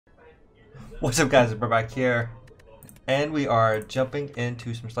What's up, guys? We're back here, and we are jumping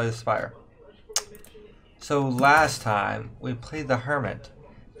into some Spire. So last time we played the Hermit.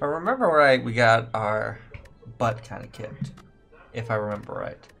 If I remember right, we got our butt kind of kicked. If I remember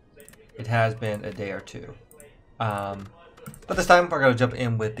right, it has been a day or two. But this time we're going to jump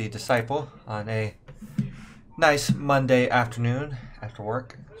in with the Disciple on a nice Monday afternoon after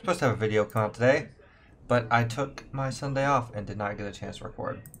work. I'm supposed to have a video come out today, but I took my Sunday off and did not get a chance to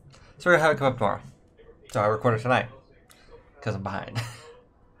record. So we're going to have it come up tomorrow. So I recorded tonight because I'm behind.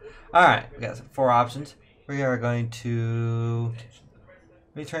 Alright, we got 4 options. We are going to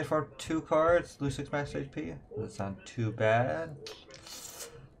transform 2 cards, lose 6 max HP. Doesn't sound too bad.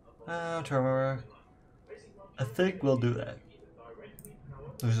 I'm trying to remember. I think we'll do that.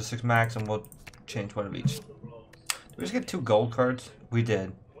 Lose the 6 max and we'll change 1 of each. Did we just get 2 gold cards? We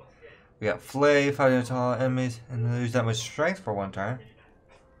did. We got Flay, 5 damage to all enemies, and lose that much strength for 1 turn.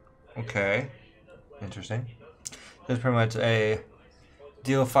 Okay. Interesting. That's pretty much a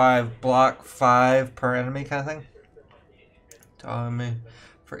deal 5, block 5 per enemy kind of thing. To all enemy.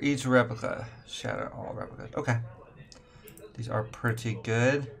 For each replica. Shatter all replicas. Okay. These are pretty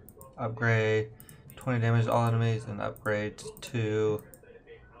good. Upgrade 20 damage to all enemies and upgrade to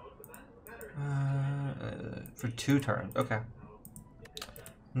for 2 turns. Okay.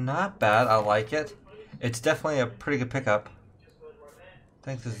 Not bad. I like it. It's definitely a pretty good pickup. I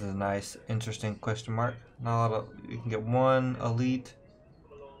think this is a nice, interesting question mark. Not a lot of, you can get 1 elite.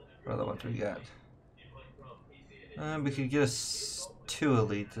 What other ones we got? We could get 2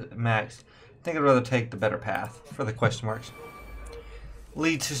 elite max. I think I'd rather take the better path for the question marks.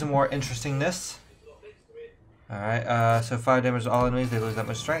 Lead to some more interestingness. Alright, so 5 damage to all enemies, they lose that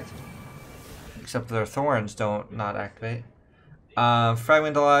much strength. Except their thorns don't not activate.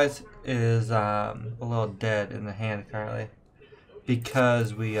 Fragmentalize is a little dead in the hand currently.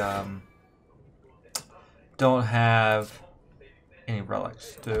 Because we don't have any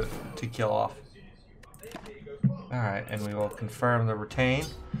relics to kill off. Alright, and we will confirm the retain.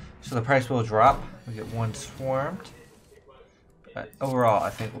 So the price will drop. We get 1 swarmed. But overall, I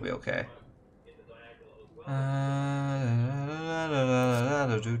think we'll be okay. I'm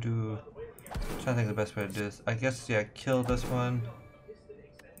trying to think the best way to do this. I guess, yeah, kill this one.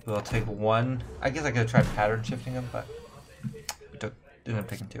 We'll take 1. I guess I could have tried pattern shifting them, but ended up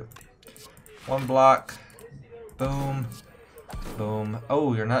taking 2. 1 block. Boom. Boom.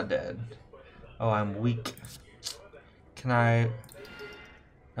 Oh, you're not dead. Oh, I'm weak. Can I...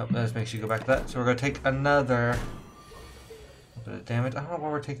 Nope, that just makes you go back to that. So we're going to take another bit of damage. I don't know why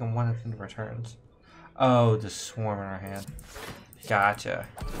we're taking 1 in returns. Oh, the swarm in our hand. Gotcha.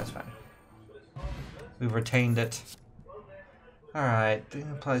 That's fine. We've retained it. Alright.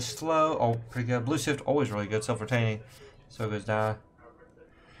 Apply slow. Oh, pretty good. Blue shift, always really good. Self-retaining. So it goes down.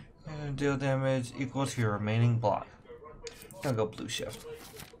 And deal damage equal to your remaining block. I'm gonna go blue shift.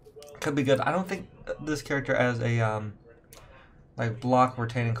 Could be good. I don't think this character has a like block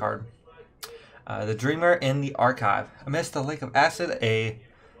retaining card. The Dreamer in the Archive. Amidst the lake of acid, a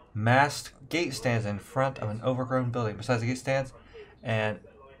masked gate stands in front of an overgrown building. Besides the gate stands an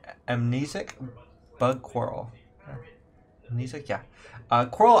amnesic bug Quarrel. Amnesic, yeah.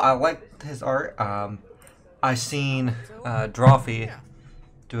 Quarrel, I like his art. I seen Drawfee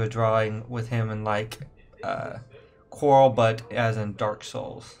do a drawing with him in like Quarrel, but as in Dark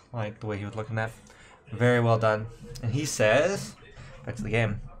Souls, like the way he was looking at. Very well done. And he says, back to the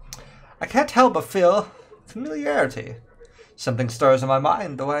game, I can't help but feel familiarity. Something stirs in my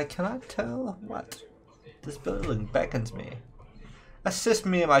mind, though I cannot tell what. This building beckons me. Assist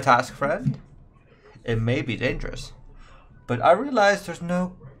me in my task, friend. It may be dangerous, but I realize there's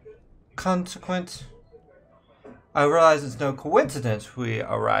no consequence. I realize it's no coincidence we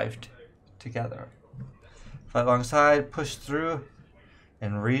arrived together. Fight alongside, push through,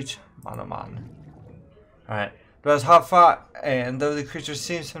 and reach Monoman. Alright. But as hot fought, and though the creature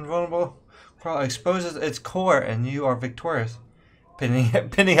seems invulnerable, Quarrel exposes its core and you are victorious.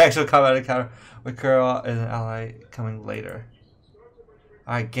 Pending actual combat encounter with Quarrel and an ally coming later.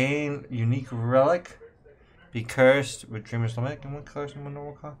 I gain unique relic. Be cursed with Dreamer's Lament and 1 curse and 1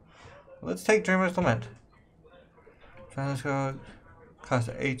 normal cost. Let's take Dreamer's Lament. Transfer cost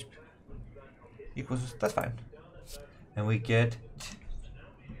of HP equals, that's fine. And we get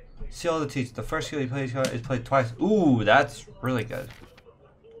Seal of the Teach. The first skill you play is played twice. Ooh, that's really good.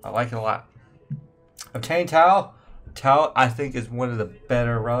 I like it a lot. Obtain Towel. Towel, I think, is one of the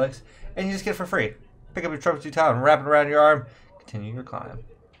better relics. And you just get it for free. Pick up your Trumpet Towel and wrap it around your arm. Continue your climb.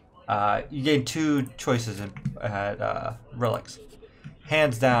 You gain 2 choices at relics.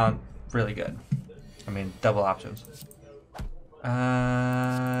 Hands down, really good. I mean, double options.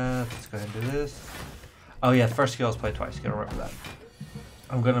 Let's go ahead and do this. Oh yeah, first skill is play twice. You gotta remember that.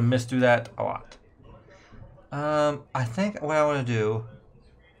 I'm gonna miss through that a lot. I think what I want to do,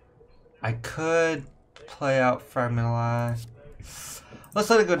 I could play out Fragmentalize. Let's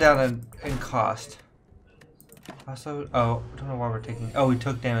let it go down in cost. Also, oh, I don't know why we're taking. Oh, we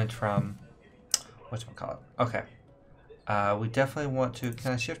took damage from. Whatchamacallit. Okay. We definitely want to.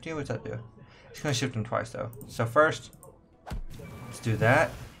 Can I shift you? What's that do? It's gonna shift him twice though. So first, let's do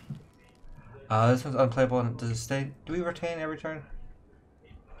that. This one's unplayable. And does it stay? Do we retain every turn?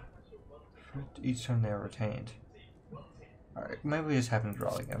 Each turn they are retained. Alright, maybe we just have him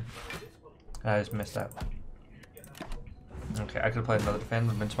draw again. I just missed that. Okay, I could have played another defend,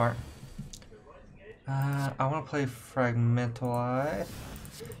 would have been smart. I want to play Fragmentalize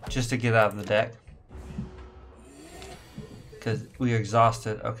just to get out of the deck. Because we are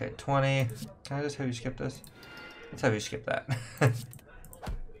exhausted. Okay, 20. Can I just have you skip this? Let's have you skip that.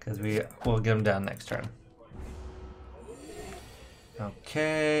 Because we'll get him down next turn.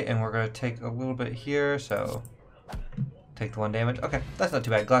 Okay, and we're going to take a little bit here, so take the 1 damage. Okay, that's not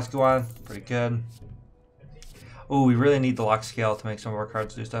too bad. Glass Guan, pretty good. Oh, we really need the lock scale to make some of our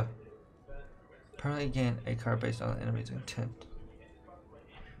cards do stuff. Permanently gain a card based on the enemy's intent.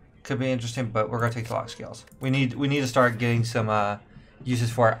 Could be interesting, but we're going to take the lock scales. We need to start getting some uses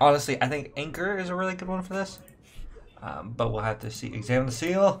for it. Honestly, I think Anchor is a really good one for this. But we'll have to see. Examine the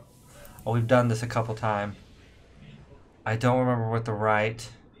seal. Oh, we've done this a couple times. I don't remember what the right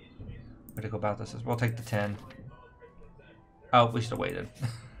way to go about this is. We'll take the 10. Oh, we should have waited.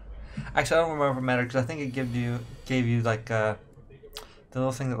 Actually, I don't remember if it mattered because I think it gave you like the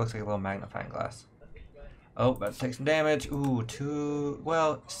little thing that looks like a little magnifying glass. Oh, that takes some damage. Ooh, 2.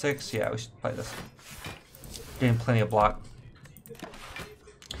 Well, 6. Yeah, we should play this. Getting plenty of block.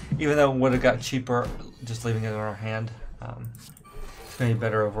 Even though it would have got cheaper just leaving it in our hand, it's going to be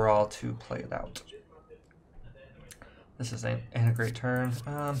better overall to play it out. This is a great turn.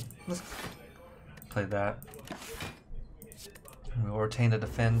 Let's play that. And we'll retain the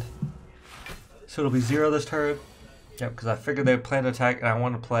defend. So it'll be 0 this turn. Yep, because I figured they would plan to attack, and I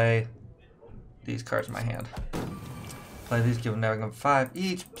want to play these cards in my hand. Play these, give them 5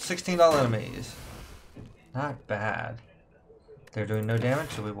 each. 16 all enemies. Not bad. They're doing no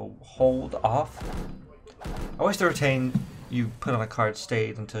damage, so we will hold off. I wish the retain you put on a card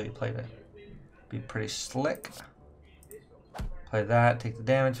stayed until you played it. Be pretty slick. Play that, take the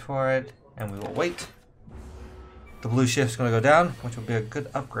damage for it, and we will wait. The blue shift's going to go down, which will be a good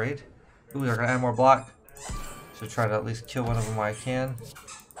upgrade. Ooh, they're going to add more block. So try to at least kill one of them while I can.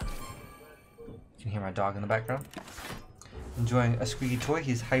 You can hear my dog in the background. Enjoying a squeaky toy.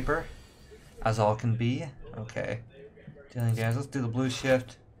 He's hyper, as all can be. Okay. Dealing damage. Let's do the blue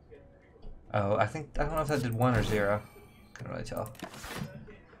shift. Oh, I don't know if that did 1 or 0. Couldn't really tell.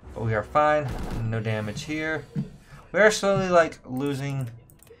 But we are fine. No damage here. We are slowly, like,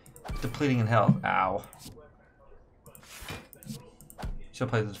 depleting in health. Ow. Should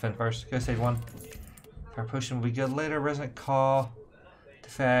play the defend first. Go save 1. Fire potion will be good later. Resonant call.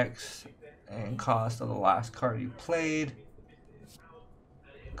 Defects. And cost of the last card you played.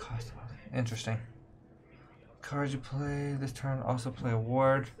 Cost. Interesting. Cards you play this turn also play a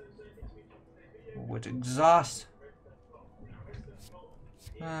ward. Which exhausts.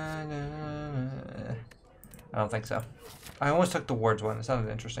 I don't think so. I almost took the wards one. It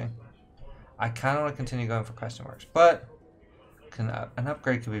sounded interesting. I kind of want to continue going for question marks, but an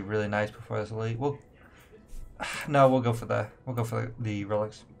upgrade could be really nice before this elite. No, we'll go for the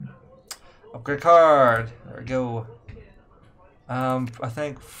relics. Upgrade card. There we go. I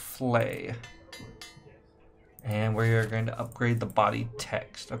think Flay. And we are going to upgrade the body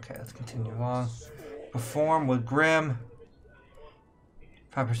text. Okay, let's continue along. Perform with Grim.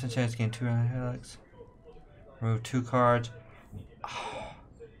 5% chance to gain 2 helix. Remove 2 cards. Oh,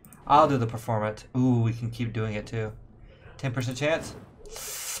 I'll do the performance. Ooh, we can keep doing it too. 10% chance.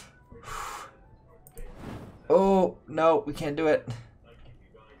 Oh, no, we can't do it.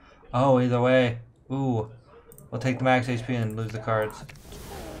 Oh, either way. Ooh. We'll take the max HP and lose the cards.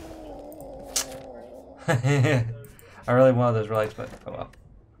 I really wanted those relics, but oh well.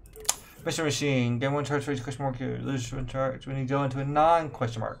 Mystery Machine. Gain 1 charge for each question mark here. Lose 1 charge when you go into a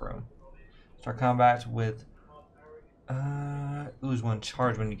non-question mark room. Start combat with lose 1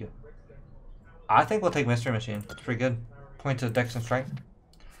 charge when you get. I think we'll take Mystery Machine. It's pretty good. Point to Dex and Strength.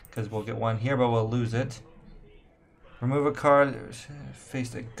 Because we'll get 1 here, but we'll lose it. Remove a card. Face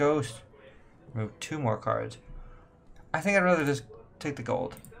the ghost. Remove 2 more cards. I think I'd rather just take the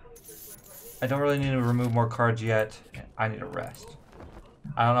gold. I don't really need to remove more cards yet. I need a rest.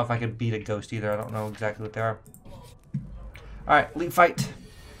 I don't know if I could beat a ghost either. I don't know exactly what they are. Alright, lead fight.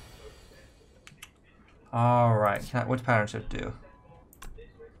 Alright, what's pattern shift do?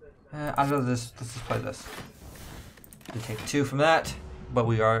 Out of this, let's just play this. We take 2 from that, but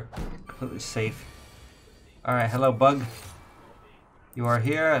we are completely safe. Alright, hello bug. You are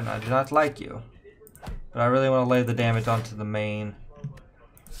here and I do not like you. But I really want to lay the damage onto the main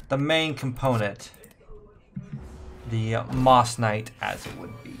component. The Moss Knight, as it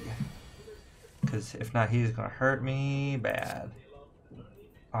would be. Because if not, he's going to hurt me bad.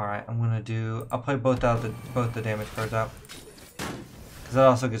 Alright, I'll play both the damage cards out. Because that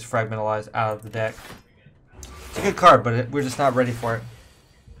also gets fragmentalized out of the deck. It's a good card, but we're just not ready for it.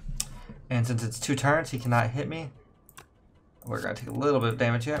 And since it's 2 turns, he cannot hit me. We're going to take a little bit of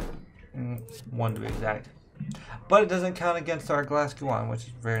damage here. 1 to be exact. But it doesn't count against our Glass Guan, which is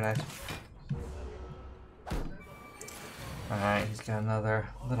very nice. Alright, he's got another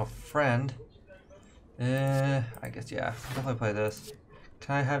little friend. I guess, yeah. I'll definitely play this.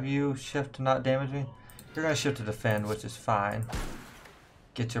 Can I have you shift to not damage me? You're going to shift to defend, which is fine.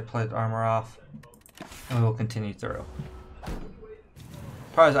 Get your plate armor off. And we will continue through.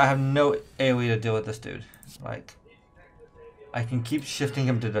 Problem is, I have no AoE to deal with this dude. Like, I can keep shifting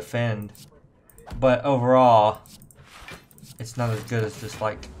him to defend. But overall, it's not as good as just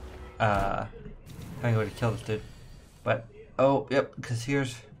like, having a way to kill this dude. But, oh, yep, because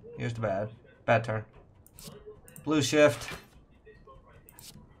here's the bad turn. Blue shift.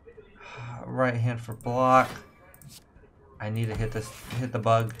 Right hand for block. I need to hit the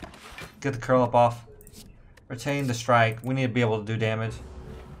bug. Get the curl up off. Retain the strike. We need to be able to do damage.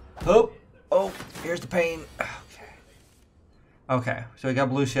 Oh, here's the pain. Okay, so we got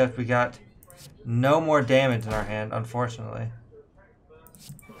blue shift. We got no more damage in our hand, unfortunately.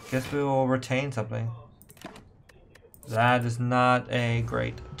 Guess we will retain something. That is not a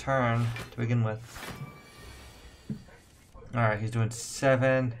great turn to begin with. Alright, he's doing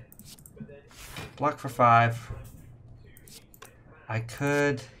 7. Block for 5. I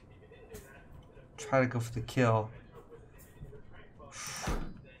could try to go for the kill.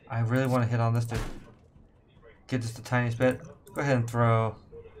 I really want to hit on this dude. Get just the tiniest bit. Go ahead and throw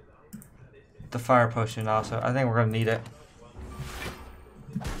the fire potion also. I think we're going to need it.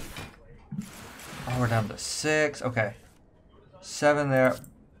 Oh, we're down to 6. Okay. 7 there.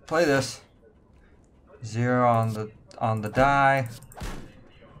 Play this. 0 on the die.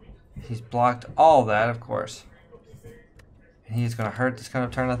 He's blocked all that, of course. And he's going to hurt this kind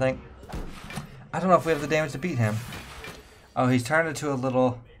of turn, I think. I don't know if we have the damage to beat him. Oh, he's turned into a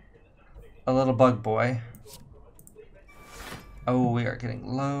little bug boy. Oh, we are getting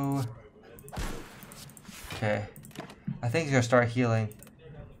low. Okay. I think he's going to start healing.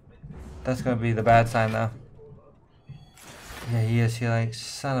 That's going to be the bad sign, though. Yeah, he is healing.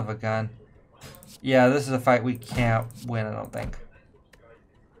 Son of a gun. Yeah, this is a fight we can't win, I don't think.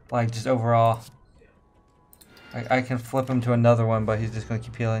 Like, just overall. I can flip him to another one, but he's just going to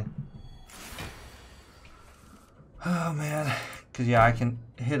keep healing. Oh, man. Because, yeah, I can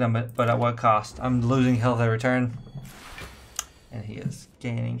hit him, but at what cost? I'm losing health every turn. And he is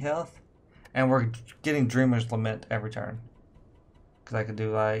gaining health. And we're getting Dreamer's Lament every turn. Because I could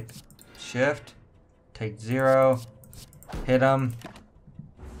do, like, shift, take 0, hit him.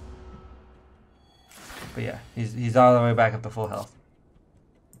 But, yeah, he's all the way back up to full health.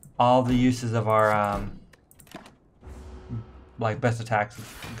 All the uses of our, like, best attacks is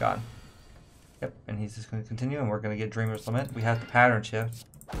gone. Yep, and he's just going to continue, and we're going to get Dreamer's Lament. We have the pattern shift,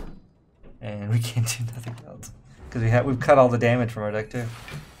 and we can't do nothing else because we've cut all the damage from our deck too.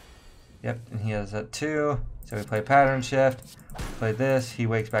 Yep, and he has that 2, so we play pattern shift. Play this. He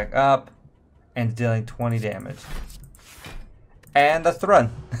wakes back up, and dealing 20 damage. And that's the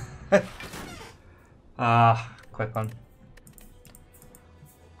run. Quick one.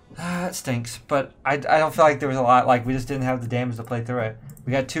 It stinks, but I don't feel like there was a lot. Like, we just didn't have the damage to play through it.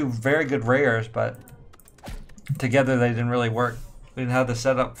 We got 2 very good rares, but together they didn't really work. We didn't have the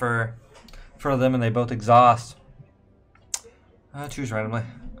setup for them, and they both exhaust. Choose randomly.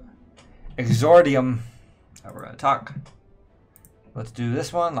 Exordium. Now we're going to talk. Let's do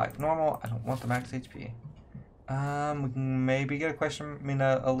this one like normal. I don't want the max HP. We can maybe get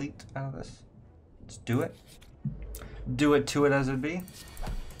a elite out of this. Let's do it. Do it to it as it be.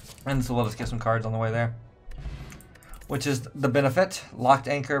 And so we'll just get some cards on the way there. Which is the benefit. Locked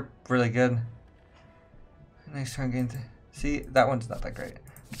Anchor, really good. Next turn gain. See, that one's not that great.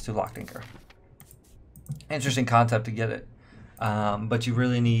 Let's do Locked Anchor. Interesting concept to get it. But you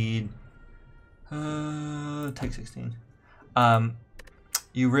really need... take 16.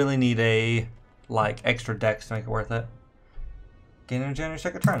 You really need a, like, extra dex to make it worth it. Gain energy on your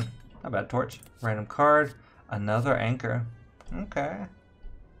second turn. Not bad, Torch. Random card. Another Anchor. Okay.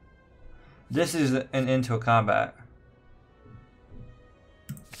 This is an end to a combat.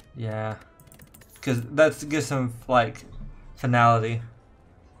 Yeah. Because that gives some, like, finality.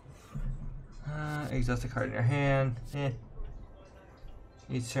 Exhaust the card in your hand.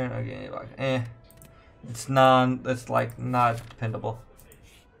 Each turn, okay, like, it's like not dependable.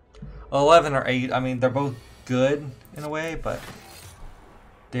 11 or 8, I mean, they're both good in a way, but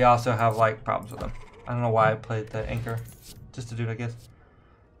they also have like problems with them. I don't know why I played the anchor, just to do it, I guess.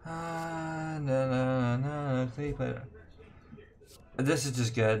 This is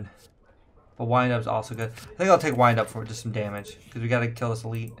just good, but wind up's also good. I think I'll take wind up for just some damage because we gotta kill this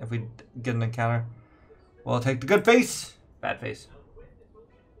elite if we get an encounter. Well, I'll take the good face, bad face.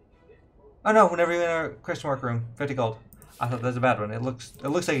 Oh no! Whenever you enter question mark room, 50 gold. I thought that's a bad one. It looks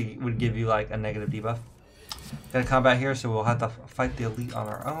like it would give you like a negative debuff. Got a combat here, so we'll have to fight the elite on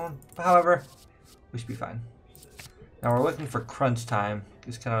our own. But however, we should be fine. Now we're looking for crunch time.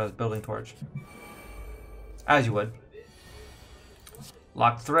 It's kind of building towards, as you would.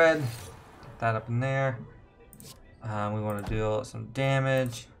 Lock thread. Get that up in there. We want to deal some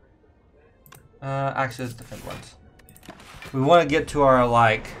damage. Actually, let's defend once. We want to get to our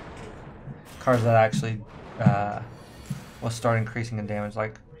like cards that actually will start increasing in damage.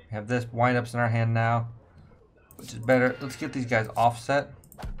 Like we have this wind ups in our hand now, which is better. Let's get these guys offset.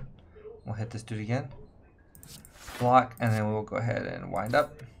 We'll hit this dude again. Block, and then we'll go ahead and wind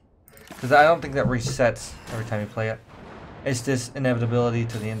up. Because I don't think that resets every time you play it. It's just inevitability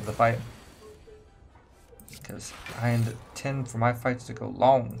to the end of the fight. Because I tend for my fights to go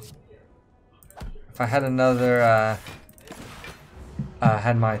long. If I had another,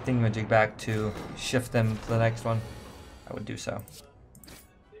 had my thingamajig back to shift them to the next one, I would do so.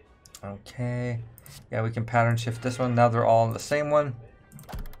 Okay. Yeah, we can pattern shift this one. Now they're all in the same one.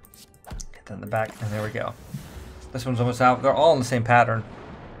 Hit them in the back, and there we go. This one's almost out. They're all in the same pattern.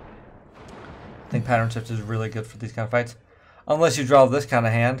 I think pattern shift is really good for these kind of fights. Unless you draw this kind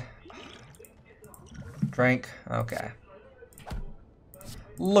of hand. Drink. Okay.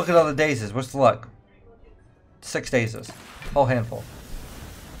 Look at all the dazes. What's the luck? 6 dazes. Whole handful.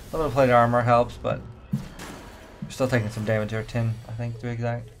 A little plate armor helps, but we're still taking some damage here. 10, I think, to be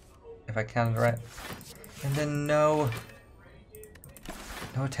exact. If I counted it right. And then no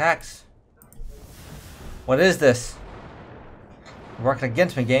attacks. What is this? You're working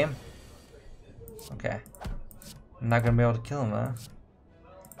against me, game. Okay. I'm not going to be able to kill him, huh?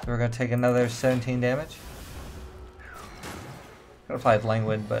 So we're going to take another 17 damage. Could have played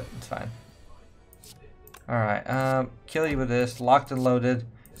languid, but it's fine. Alright, kill you with this. Locked and loaded.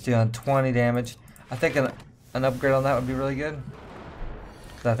 It's doing 20 damage. I think an upgrade on that would be really good.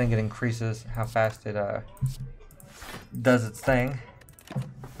 Because I think it increases how fast it does its thing.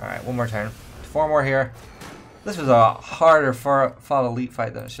 Alright, one more turn. 4 more here. This was a harder fought elite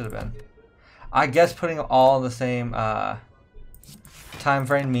fight than it should have been. I guess putting them all in the same time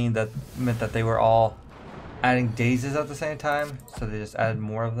frame meant that they were all adding dazes at the same time, so they just added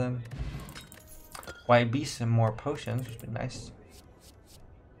more of them. White beasts and more potions, which would be nice.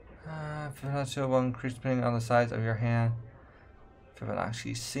 Fibonacci will increase depending on the size of your hand.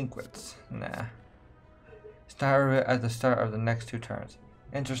 Fibonacci sequence. Nah. Start at the start of the next 2 turns.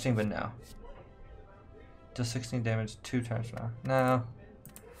 Interesting, but no. Just 16 damage 2 turns now. No.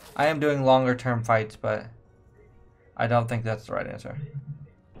 I am doing longer term fights, but I don't think that's the right answer.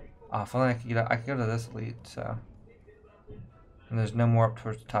 Oh, if only I could go to this elite, so. And there's no more up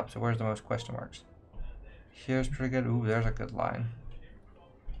towards the top, so where's the most question marks? Here's pretty good. Ooh, there's a good line.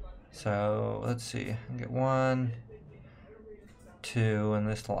 So, let's see. I can get 1, 2 in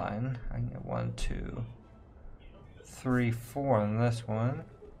this line. I can get 1, 2, 3, 4 in this one.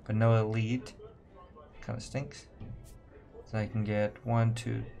 But no elite. Kind of stinks. So I can get 1,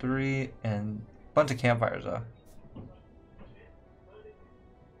 2, 3, and a bunch of campfires though.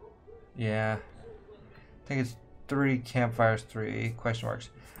 Yeah. I think it's 3 campfires, 3 question marks.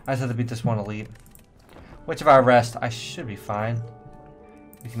 I just have to beat this one elite. Which if I rest, I should be fine.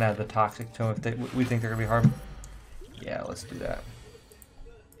 We can add the toxic to them if we think they're going to be hard. Yeah, let's do that.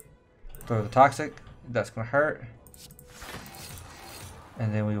 Throw the toxic. That's going to hurt.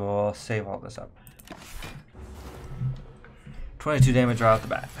 And then we will save all this up. 22 damage right off the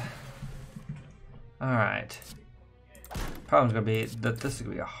bat. Alright. Problem's going to be that this is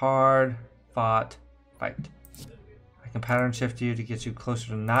going to be a hard fought fight. I can pattern shift you to get you closer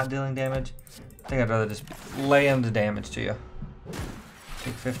to not dealing damage. I think I'd rather just lay into damage to you.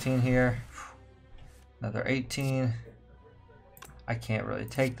 Take 15 here. Another 18. I can't really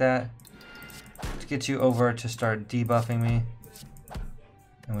take that. Let's get you over to start debuffing me.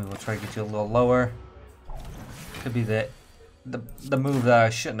 And we will try to get you a little lower. Could be the move that I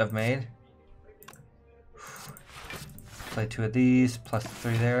shouldn't have made. Play 2 of these, plus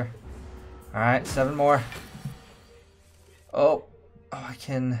 3 there. Alright, 7 more. Oh, I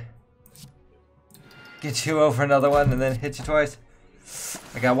can get you over another one and then hit you twice.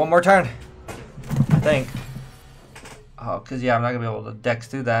 I got 1 more turn, I think. Oh, because yeah, I'm not going to be able to dex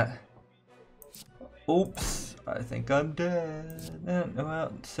through that. Oops, I think I'm dead.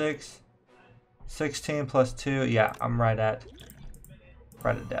 Well, 16 plus 2. Yeah, I'm right at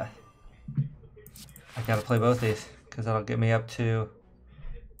death. I got to play both these because that'll get me up to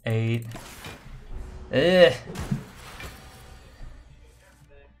 8. Ugh.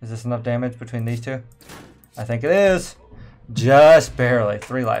 Is this enough damage between these two? I think it is. Just barely.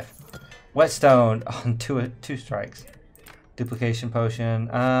 3 life. Whetstone on 2 strikes. Duplication potion.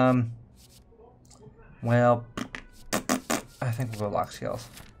 Well, I think we'll go lock skills.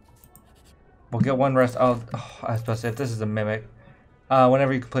 We'll get 1 rest. Oh, I was supposed to say, if this is a mimic,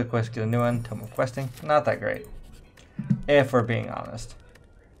 whenever you complete a quest, get a new one. Tome of questing. Not that great. If we're being honest.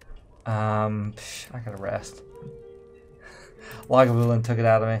 I gotta rest. Lagavulin took it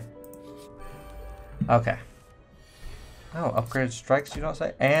out of me. Okay. Oh, upgraded strikes, you don't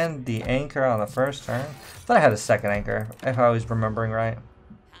say? And the anchor on the first turn. I thought I had a second anchor, if I was remembering right.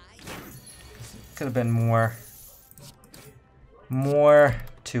 Could have been more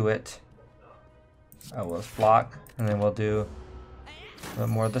to it. Oh, we'll block, and then we'll do a bit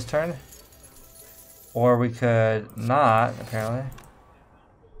more this turn. Or we could not, apparently.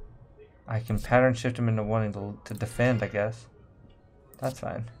 I can pattern shift him into wanting to defend, I guess. That's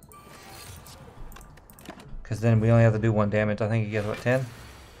fine. Because then we only have to do 1 damage. I think he gets, what, 10?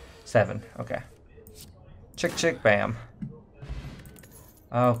 7. Okay. Chick, chick, bam.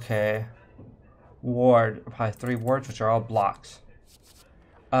 Okay. Ward. Probably 3 wards, which are all blocks.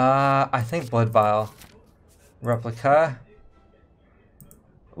 I think Blood Vial. Replica.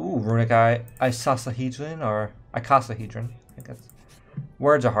 Ooh, Runic Eye. Isosahedron or Icosahedron. I think that's...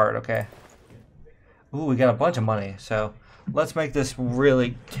 Words are hard, okay. Ooh, we got a bunch of money, so let's make this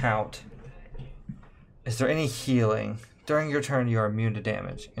really count. Is there any healing? During your turn, you are immune to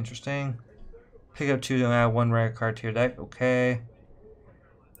damage. Interesting. Pick up 2 to add 1 rare card to your deck. Okay.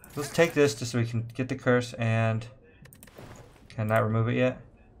 Let's take this just so we can get the curse and... Can I not remove it yet?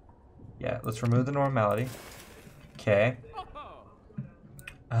 Yeah, let's remove the normality. Okay.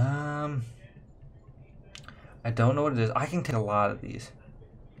 I don't know what it is. I can take a lot of these.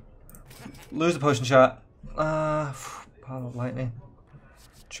 Lose a potion shot. Bottle of lightning.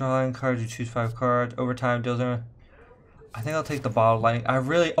 Drawing cards, you choose 5 cards. Overtime deals in. I think I'll take the bottle of lightning. I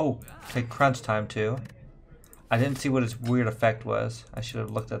really... Oh, take crunch time too. I didn't see what its weird effect was. I should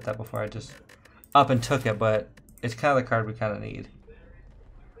have looked at that before I just up and took it, but it's kind of the card we kind of need.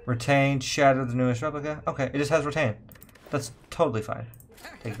 Retain, shatter the newest replica. Okay, it just has retain. That's totally fine.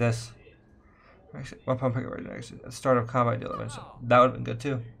 Take this. Actually, 1 pump pick right next. At the start of combat, deal damage. That would have been good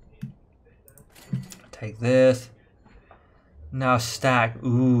too. Take this. Now stack.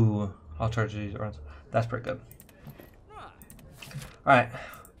 Ooh, I'll charge these runs. That's pretty good. All right.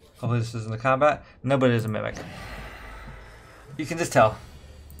 Hopefully this isn't the combat. Nobody is a mimic. You can just tell.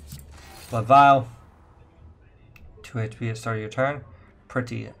 Blood Vial. 2 HP at the start of your turn.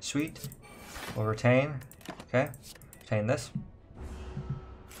 Pretty sweet. We'll retain. Okay. Retain this.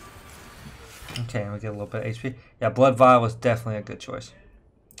 Okay, and we get a little bit of HP. Yeah, Blood Vial was definitely a good choice.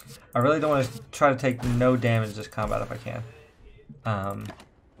 I really don't want to try to take no damage this combat if I can. Oh,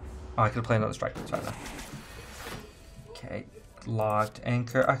 I could play another strike. That's fine now. Okay, locked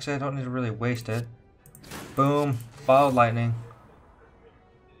anchor. Actually, I don't need to really waste it. Boom, ball of lightning.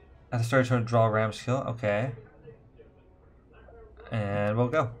 At the start of turn, draw a ram skill. Okay, and we'll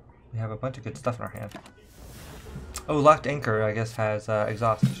go. We have a bunch of good stuff in our hand. Oh, locked anchor. I guess has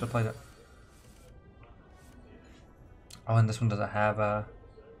exhaust. I should have played it. Oh, and this one doesn't have a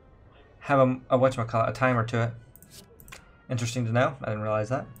whatchamacallit, a timer to it. Interesting to know. I didn't realize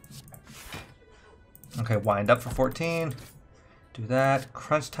that. Okay, wind up for 14. Do that.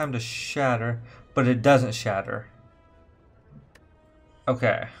 Crunch time to shatter, but it doesn't shatter.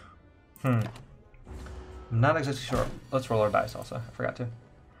 Okay. I'm not exactly sure. Let's roll our dice also. I forgot to.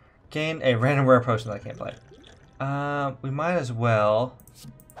 Gain a random rare potion that I can't play. We might as well,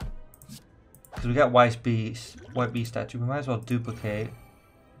 because we got White Beast statue. We might as well duplicate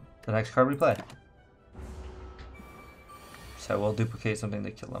the next card we play. So we'll duplicate something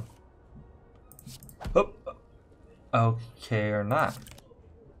to kill them. Oh. Okay, or not.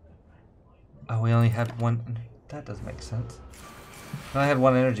 Oh, we only had 1. That doesn't make sense. We only had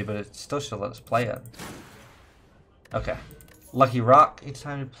 1 energy, but it still should let us play it. Okay. Lucky Rock. Each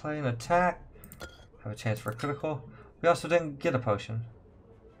time you play an attack, have a chance for a critical. We also didn't get a potion.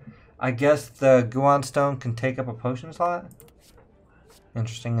 I guess the Guan Stone can take up a potion slot?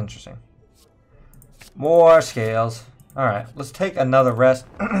 Interesting, interesting. More scales. Alright, let's take another rest.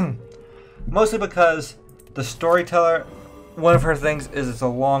 Mostly because the storyteller, one of her things is it's a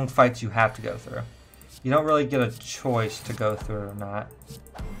long fight you have to go through. You don't really get a choice to go through or not.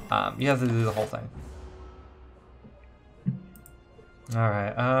 You have to do the whole thing.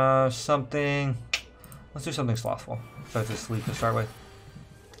 Alright, something... Let's do something slothful. So I have to sleep to start with.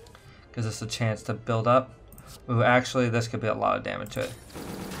 Gives us a chance to build up. Ooh, actually, this could be a lot of damage to it.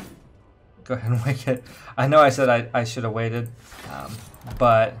 Go ahead and wake it. I know I said I should have waited,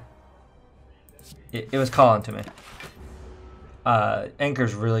 but it was calling to me.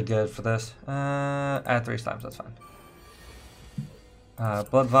 Anchor's really good for this. Add 3 times, that's fine.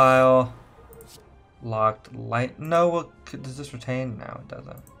 Blood vial. Locked light. No, well, does this retain? No, it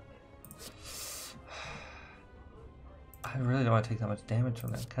doesn't. I really don't want to take that much damage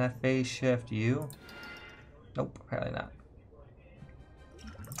from that. Can I phase shift you? Nope, apparently not.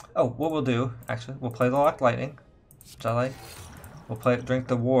 Oh, what we'll do, actually, we'll play the locked lightning, which I like. We'll drink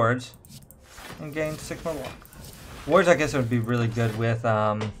the wards, and gain 6 more block. Wards, I guess, would be really good with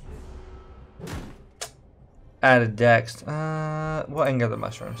added dex. We'll anger the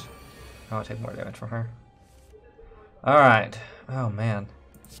mushrooms. I want to take more damage from her. Alright. Oh, man.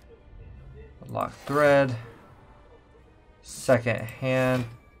 Lock thread. Second hand.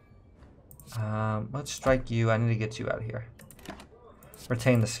 Let's strike you. I need to get you out of here.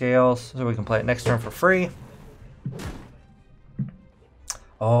 Retain the scales so we can play it next turn for free.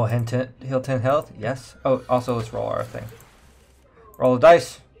 Oh, heal 10 health. Yes. Oh, also let's roll our thing. Roll the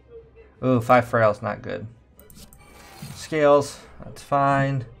dice. Ooh, 5 frails. Not good. Scales. That's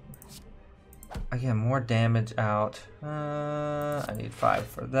fine. I get more damage out. I need 5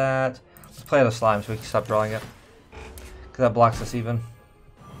 for that. Let's play the slime so we can stop drawing it. Because that blocks us even.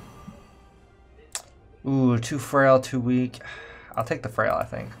 Ooh, 2 frail, 2 weak. I'll take the frail, I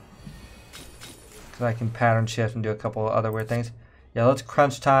think. Because I can pattern shift and do a couple of other weird things. Yeah, let's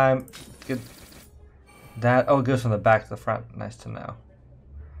crunch time. Get that. Oh, it goes from the back to the front. Nice to know.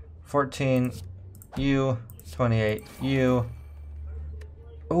 14, you. 28, you.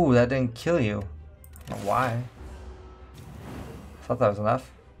 Ooh, that didn't kill you. I don't know why. I thought that was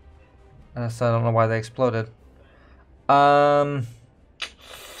enough. I don't know why they exploded. So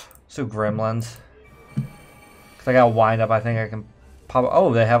gremlins. Cause I got wind up, I think I can pop.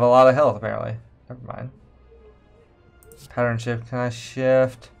 Oh, they have a lot of health apparently. Never mind. Pattern shift. Can I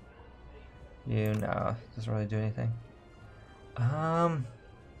shift? You no, doesn't really do anything. Well,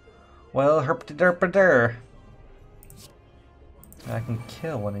 herp-de-derp-a-der. I can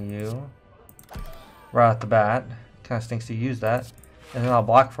kill one of you right off the bat. Kind of stinks to use that, and then I'll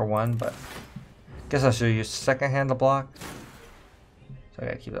block for 1. But guess I should use second hand to block. So I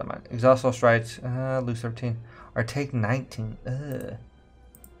gotta keep that in mind. Exhaustive strikes. Lose 13 or take 19. Ugh.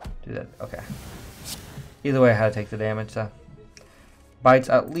 Do that. Okay. Either way, I had to take the damage. So bites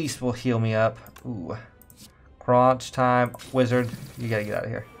at least will heal me up. Ooh. Crunch time. Wizard, you gotta get out of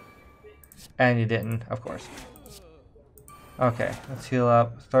here. And you didn't, of course. Okay, let's heal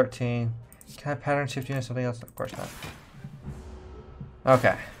up. 13. Can I pattern shift you into something else? Of course not.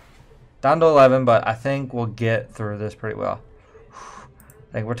 Okay. Down to 11, but I think we'll get through this pretty well.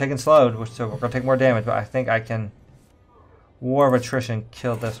 I think we're taking slowed, so we're going to take more damage, but I think I can War of Attrition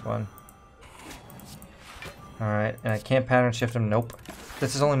kill this one. Alright, and I can't pattern shift him. Nope.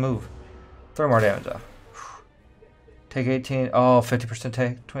 This is only move. 3 more damage though. Take 18. Oh, 50%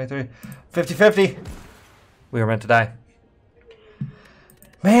 take. 23. 50-50. We were meant to die.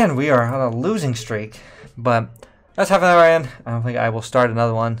 Man, we are on a losing streak. But that's half an hour in. I don't think I will start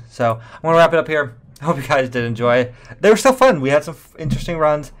another one. So I'm going to wrap it up here. I hope you guys did enjoy. They were still fun. We had some interesting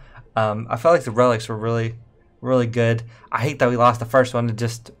runs. I felt like the relics were really, really good. I hate that we lost the first one. It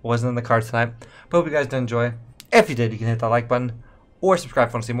just wasn't in the cards tonight. But hope you guys did enjoy. If you did, you can hit that like button or subscribe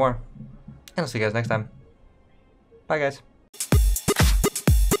if you want to see more. And I'll see you guys next time. Bye, guys.